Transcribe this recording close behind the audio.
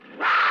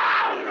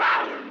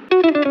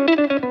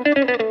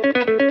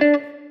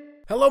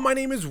Hello, my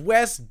name is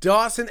Wes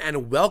Dawson,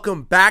 and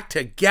welcome back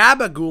to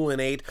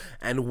Gabagoolinate.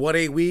 And what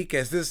a week,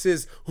 as this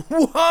is,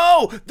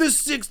 whoa, the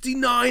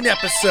 69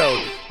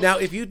 episode. Now,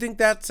 if you think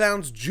that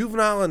sounds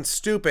juvenile and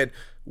stupid,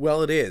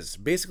 well, it is.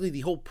 Basically,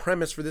 the whole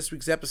premise for this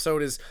week's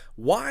episode is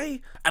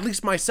why, at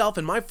least myself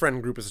and my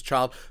friend group as a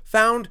child,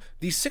 found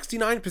the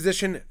 69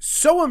 position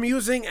so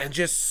amusing and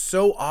just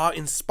so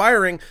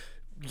awe-inspiring,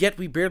 yet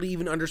we barely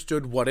even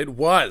understood what it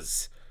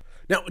was.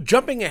 Now,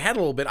 jumping ahead a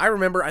little bit, I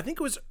remember, I think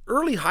it was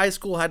early high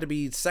school, had to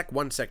be Sec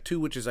 1, Sec 2,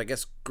 which is, I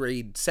guess,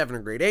 grade 7 or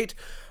grade 8.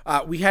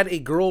 We had a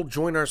girl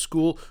join our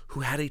school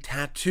who had a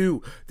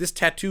tattoo. This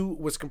tattoo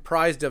was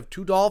comprised of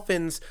two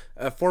dolphins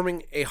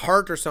forming a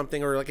heart or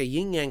something, or like a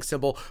yin-yang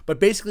symbol, but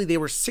basically they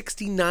were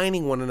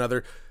 69ing one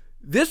another.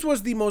 This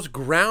was the most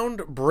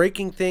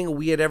groundbreaking thing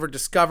we had ever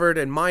discovered,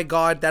 and my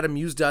God, that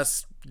amused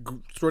us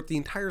throughout the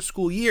entire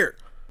school year.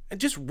 And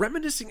just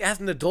reminiscing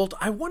as an adult,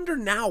 I wonder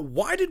now,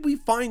 why did we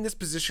find this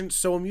position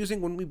so amusing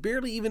when we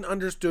barely even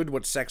understood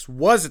what sex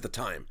was at the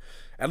time?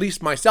 At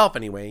least myself,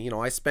 anyway. You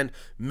know, I spent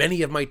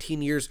many of my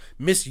teen years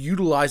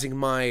misutilizing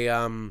my,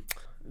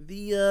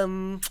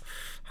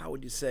 how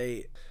would you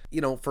say, you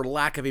know, for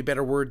lack of a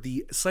better word,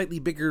 the slightly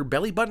bigger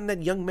belly button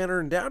that young men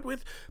are endowed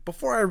with,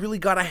 before I really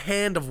got a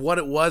hand of what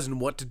it was and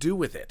what to do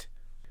with it.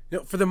 You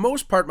know, for the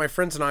most part, my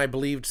friends and I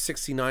believed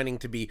 69ing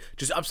to be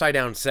just upside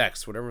down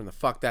sex, whatever in the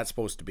fuck that's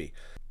supposed to be.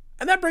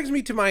 And that brings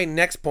me to my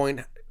next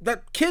point,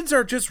 that kids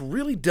are just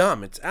really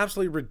dumb. It's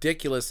absolutely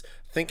ridiculous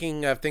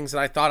thinking of things that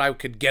I thought I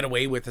could get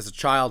away with as a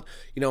child.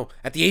 You know,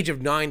 at the age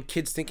of 9,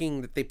 kids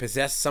thinking that they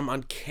possess some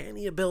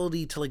uncanny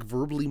ability to like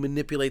verbally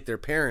manipulate their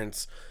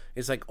parents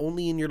is like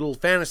only in your little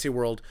fantasy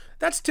world.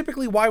 That's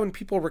typically why when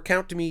people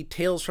recount to me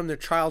tales from their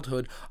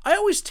childhood, I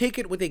always take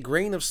it with a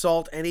grain of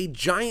salt and a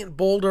giant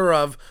boulder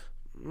of,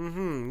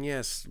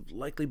 yes,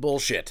 likely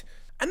bullshit.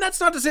 And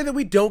that's not to say that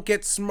we don't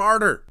get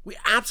smarter. We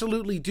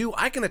absolutely do.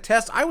 I can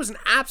attest, I was an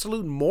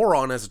absolute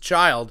moron as a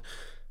child.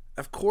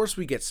 Of course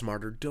we get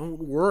smarter, don't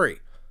worry.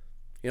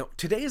 You know,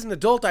 today as an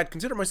adult, I'd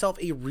consider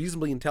myself a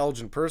reasonably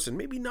intelligent person.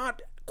 Maybe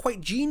not quite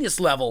genius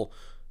level,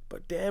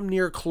 but damn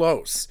near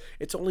close.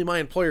 It's only my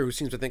employer who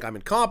seems to think I'm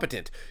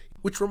incompetent.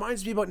 Which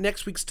reminds me about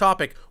next week's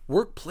topic,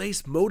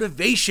 workplace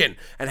motivation,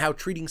 and how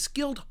treating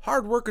skilled,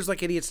 hard workers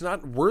like idiots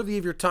not worthy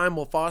of your time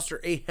will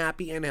foster a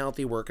happy and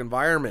healthy work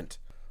environment.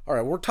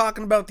 Alright, we're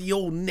talking about the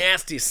old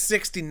nasty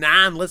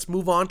 69. Let's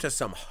move on to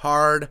some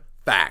hard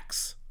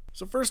facts.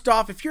 So first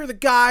off, if you're the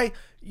guy,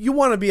 you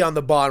want to be on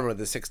the bottom of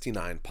the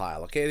 69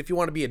 pile, okay? If you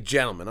want to be a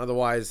gentleman,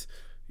 otherwise,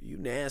 you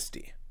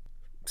nasty.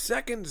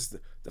 Second is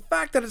the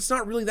fact that it's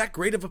not really that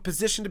great of a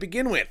position to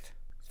begin with.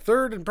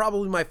 Third, and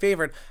probably my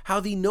favorite, how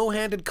the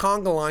no-handed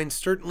conga line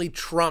certainly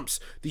trumps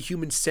the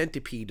human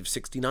centipede of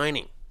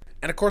 69ing.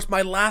 And of course,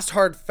 my last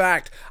hard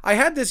fact, I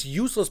had this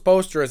useless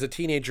poster as a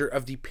teenager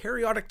of the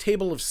periodic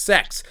table of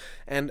sex.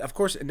 And of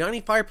course,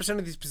 95%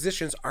 of these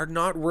positions are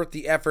not worth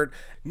the effort,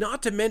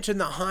 not to mention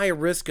the high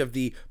risk of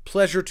the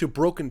pleasure to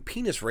broken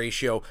penis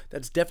ratio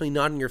that's definitely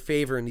not in your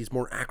favor in these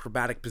more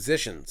acrobatic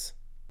positions.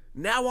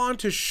 Now on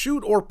to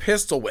shoot or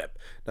pistol whip.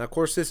 Now, of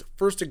course, this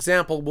first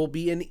example will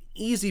be an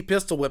easy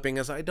pistol whipping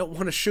as I don't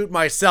want to shoot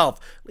myself,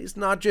 at least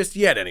not just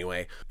yet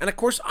anyway. And of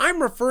course,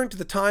 I'm referring to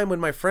the time when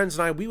my friends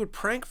and we would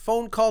prank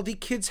phone call the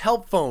kids'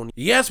 help phone.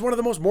 Yes, one of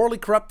the most morally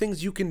corrupt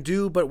things you can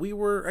do, but we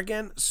were,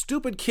 again,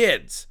 stupid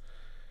kids.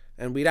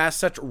 And we'd ask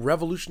such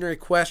revolutionary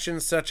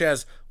questions such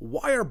as,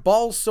 why are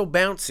balls so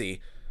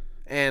bouncy?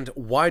 And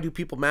why do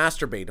people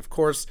masturbate? Of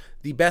course,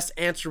 the best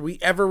answer we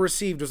ever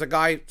received was a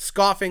guy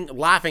scoffing,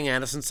 laughing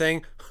at us and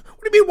saying, what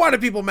do you mean, why do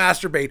people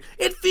masturbate?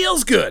 It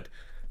feels good.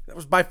 That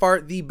was by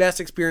far the best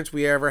experience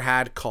we ever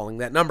had calling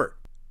that number.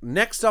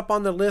 Next up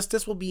on the list,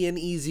 this will be an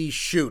easy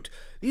shoot.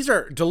 These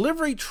are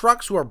delivery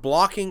trucks who are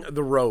blocking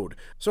the road.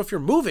 So if you're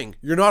moving,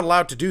 you're not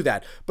allowed to do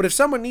that. But if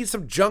someone needs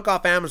some junk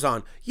off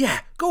Amazon,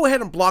 yeah, go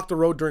ahead and block the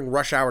road during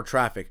rush hour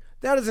traffic.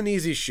 That is an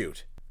easy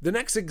shoot. The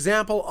next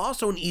example,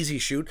 also an easy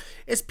shoot,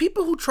 is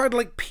people who try to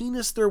like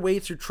penis their way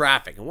through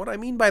traffic. And what I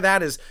mean by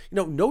that is, you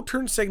know, no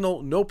turn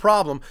signal, no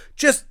problem,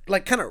 just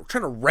like kind of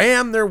trying to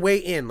ram their way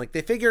in. Like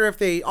they figure if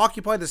they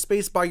occupy the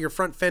space by your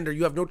front fender,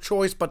 you have no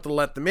choice but to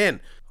let them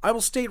in. I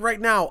will state right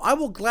now, I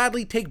will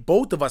gladly take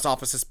both of us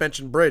off a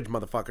suspension bridge,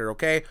 motherfucker,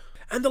 okay?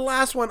 And the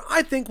last one,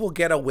 I think we'll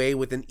get away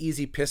with an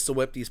easy pistol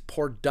whip. These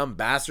poor dumb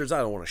bastards, I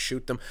don't want to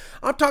shoot them.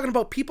 I'm talking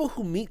about people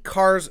who meet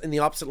cars in the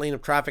opposite lane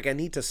of traffic and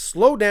need to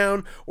slow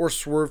down or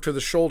swerve to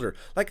the shoulder.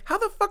 Like, how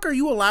the fuck are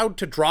you allowed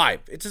to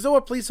drive? It's as though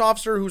a police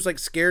officer who's like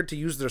scared to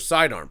use their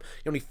sidearm.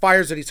 You know, he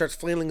fires it, he starts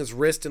flailing his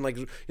wrist and like,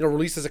 you know,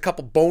 releases a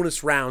couple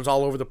bonus rounds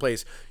all over the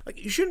place.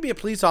 Like, you shouldn't be a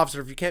police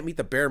officer if you can't meet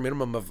the bare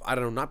minimum of, I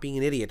don't know, not being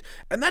an idiot.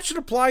 And that should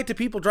apply to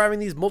people driving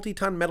these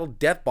multi-ton metal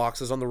death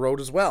boxes on the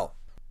road as well.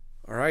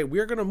 All right,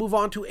 we're going to move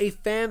on to a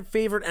fan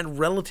favorite and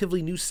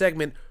relatively new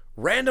segment,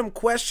 Random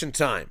Question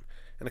Time.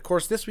 And of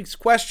course, this week's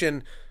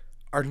question,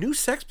 are new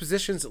sex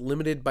positions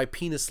limited by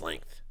penis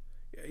length?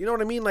 You know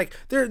what I mean? Like,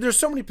 there's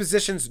so many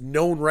positions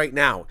known right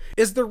now.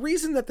 Is the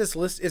reason that this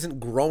list isn't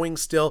growing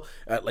still,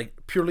 like,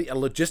 purely a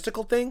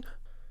logistical thing?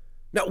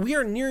 Now, we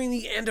are nearing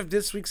the end of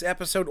this week's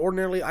episode.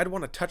 Ordinarily, I'd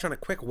want to touch on a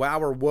quick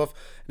wow or woof.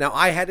 Now,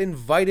 I had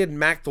invited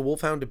Mac the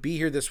Wolfhound to be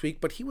here this week,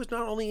 but he was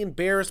not only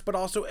embarrassed, but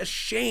also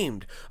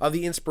ashamed of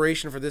the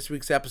inspiration for this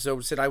week's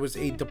episode, said I was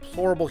a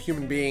deplorable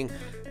human being,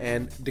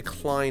 and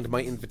declined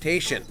my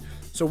invitation.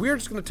 So we're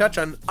just going to touch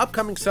on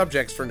upcoming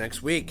subjects for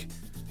next week.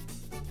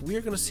 We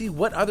are going to see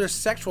what other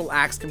sexual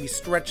acts can be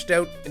stretched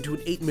out into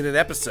an 8-minute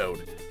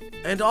episode.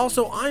 And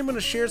also, I'm going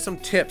to share some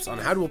tips on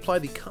how to apply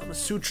the Kama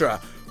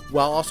Sutra,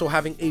 while also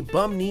having a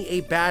bum knee,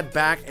 a bad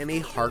back, and a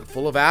heart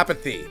full of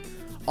apathy.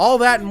 All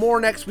that and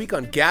more next week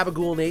on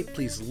Gabagool Nate.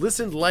 Please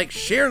listen, like,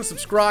 share, and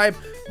subscribe.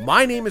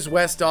 My name is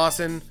Wes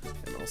Dawson,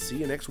 and I'll see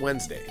you next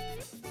Wednesday.